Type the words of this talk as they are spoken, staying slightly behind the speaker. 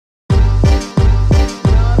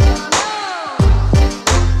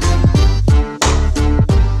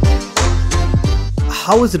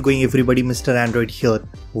How is it going everybody, Mr. Android here.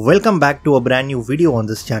 Welcome back to a brand new video on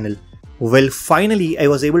this channel. Well, finally I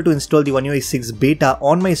was able to install the One UI 6 beta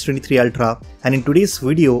on my S23 Ultra, and in today's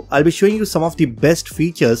video I'll be showing you some of the best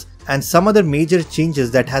features and some other major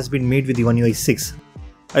changes that has been made with the One UI 6.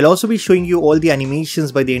 I'll also be showing you all the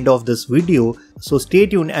animations by the end of this video, so stay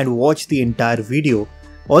tuned and watch the entire video.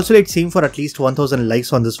 Also, let's aim for at least 1000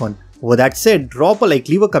 likes on this one. With that said, drop a like,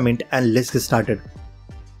 leave a comment and let's get started.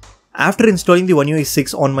 After installing the One UI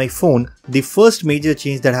 6 on my phone, the first major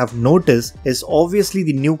change that I have noticed is obviously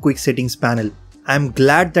the new quick settings panel. I'm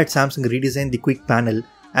glad that Samsung redesigned the quick panel,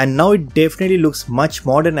 and now it definitely looks much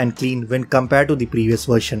modern and clean when compared to the previous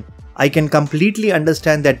version. I can completely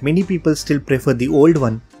understand that many people still prefer the old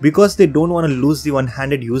one because they don't want to lose the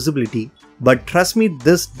one-handed usability, but trust me,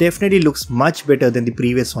 this definitely looks much better than the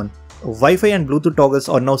previous one. Wi-Fi and Bluetooth toggles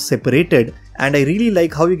are now separated, and I really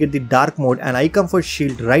like how you get the dark mode and eye comfort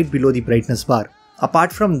shield right below the brightness bar.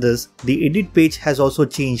 Apart from this, the edit page has also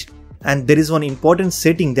changed, and there is one important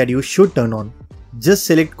setting that you should turn on. Just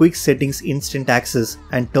select quick settings instant access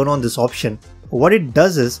and turn on this option. What it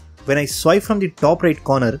does is, when I swipe from the top right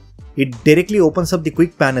corner, it directly opens up the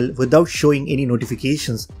quick panel without showing any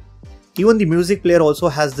notifications. Even the music player also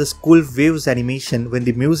has this cool waves animation when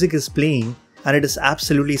the music is playing, and it is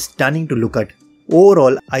absolutely stunning to look at.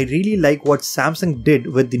 Overall, I really like what Samsung did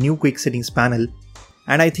with the new quick settings panel,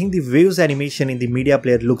 and I think the waves animation in the media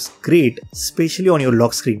player looks great, especially on your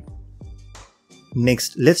lock screen.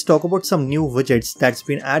 Next, let's talk about some new widgets that's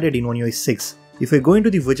been added in One UI 6. If I go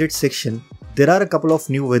into the widgets section, there are a couple of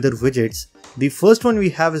new weather widgets. The first one we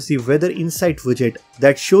have is the weather insight widget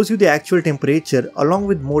that shows you the actual temperature along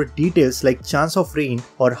with more details like chance of rain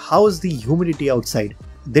or how is the humidity outside.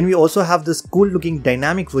 Then we also have this cool looking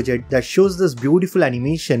dynamic widget that shows this beautiful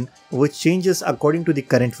animation which changes according to the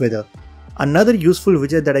current weather. Another useful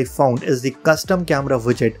widget that I found is the custom camera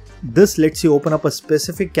widget. This lets you open up a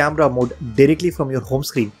specific camera mode directly from your home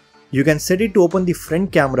screen. You can set it to open the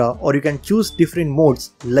front camera, or you can choose different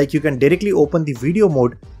modes, like you can directly open the video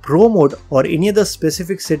mode, pro mode, or any other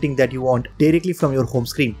specific setting that you want directly from your home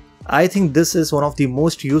screen. I think this is one of the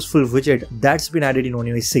most useful widget that's been added in One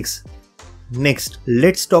UI 6. Next,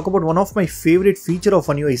 let's talk about one of my favorite feature of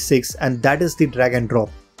One UI 6, and that is the drag and drop.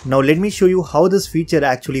 Now let me show you how this feature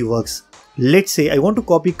actually works. Let's say I want to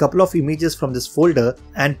copy a couple of images from this folder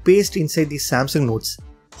and paste inside the Samsung Notes.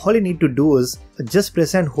 All I need to do is just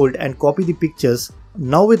press and hold and copy the pictures.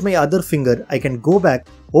 Now with my other finger, I can go back,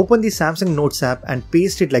 open the Samsung Notes app and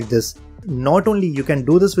paste it like this. Not only you can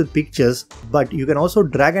do this with pictures, but you can also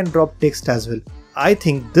drag and drop text as well. I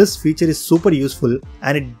think this feature is super useful,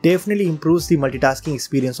 and it definitely improves the multitasking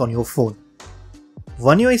experience on your phone.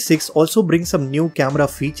 One UI 6 also brings some new camera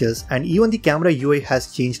features, and even the camera UI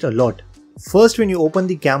has changed a lot. First, when you open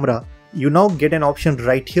the camera, you now get an option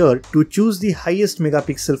right here to choose the highest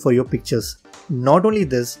megapixel for your pictures. Not only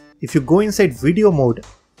this, if you go inside video mode,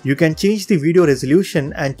 you can change the video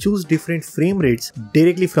resolution and choose different frame rates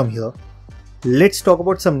directly from here. Let's talk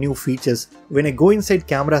about some new features. When I go inside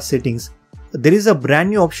camera settings, there is a brand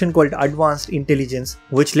new option called Advanced Intelligence,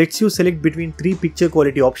 which lets you select between 3 picture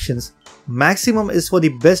quality options. Maximum is for the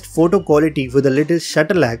best photo quality with a little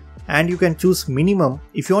shutter lag, and you can choose minimum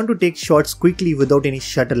if you want to take shots quickly without any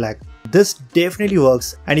shutter lag. This definitely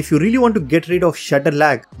works, and if you really want to get rid of shutter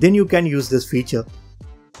lag, then you can use this feature.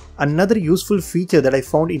 Another useful feature that I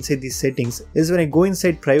found inside these settings is when I go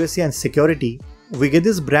inside privacy and security, we get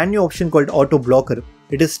this brand new option called auto blocker.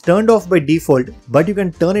 It is turned off by default, but you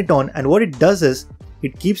can turn it on, and what it does is,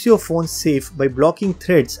 it keeps your phone safe by blocking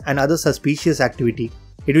threads and other suspicious activity.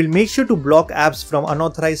 It will make sure to block apps from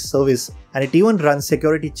unauthorized service, and it even runs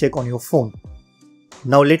security check on your phone.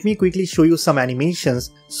 Now let me quickly show you some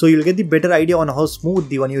animations so you'll get the better idea on how smooth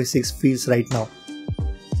the One UI 6 feels right now.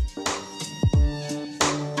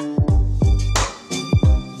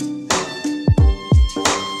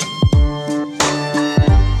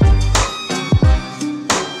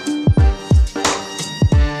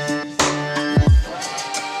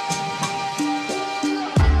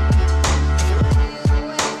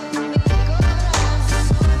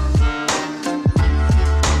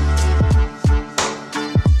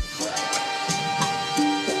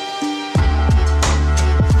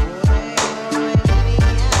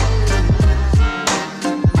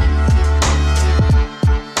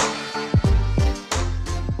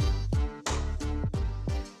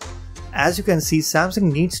 As you can see,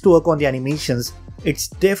 Samsung needs to work on the animations. It's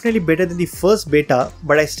definitely better than the first beta,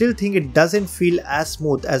 but I still think it doesn't feel as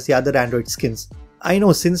smooth as the other Android skins. I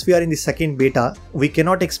know since we are in the second beta, we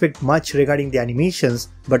cannot expect much regarding the animations,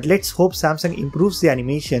 but let's hope Samsung improves the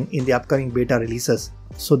animation in the upcoming beta releases.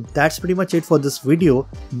 So that's pretty much it for this video.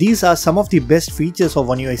 These are some of the best features of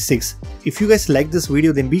One UI 6. If you guys like this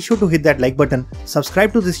video, then be sure to hit that like button,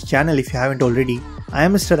 subscribe to this channel if you haven't already. I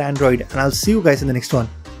am Mr. Android and I'll see you guys in the next one.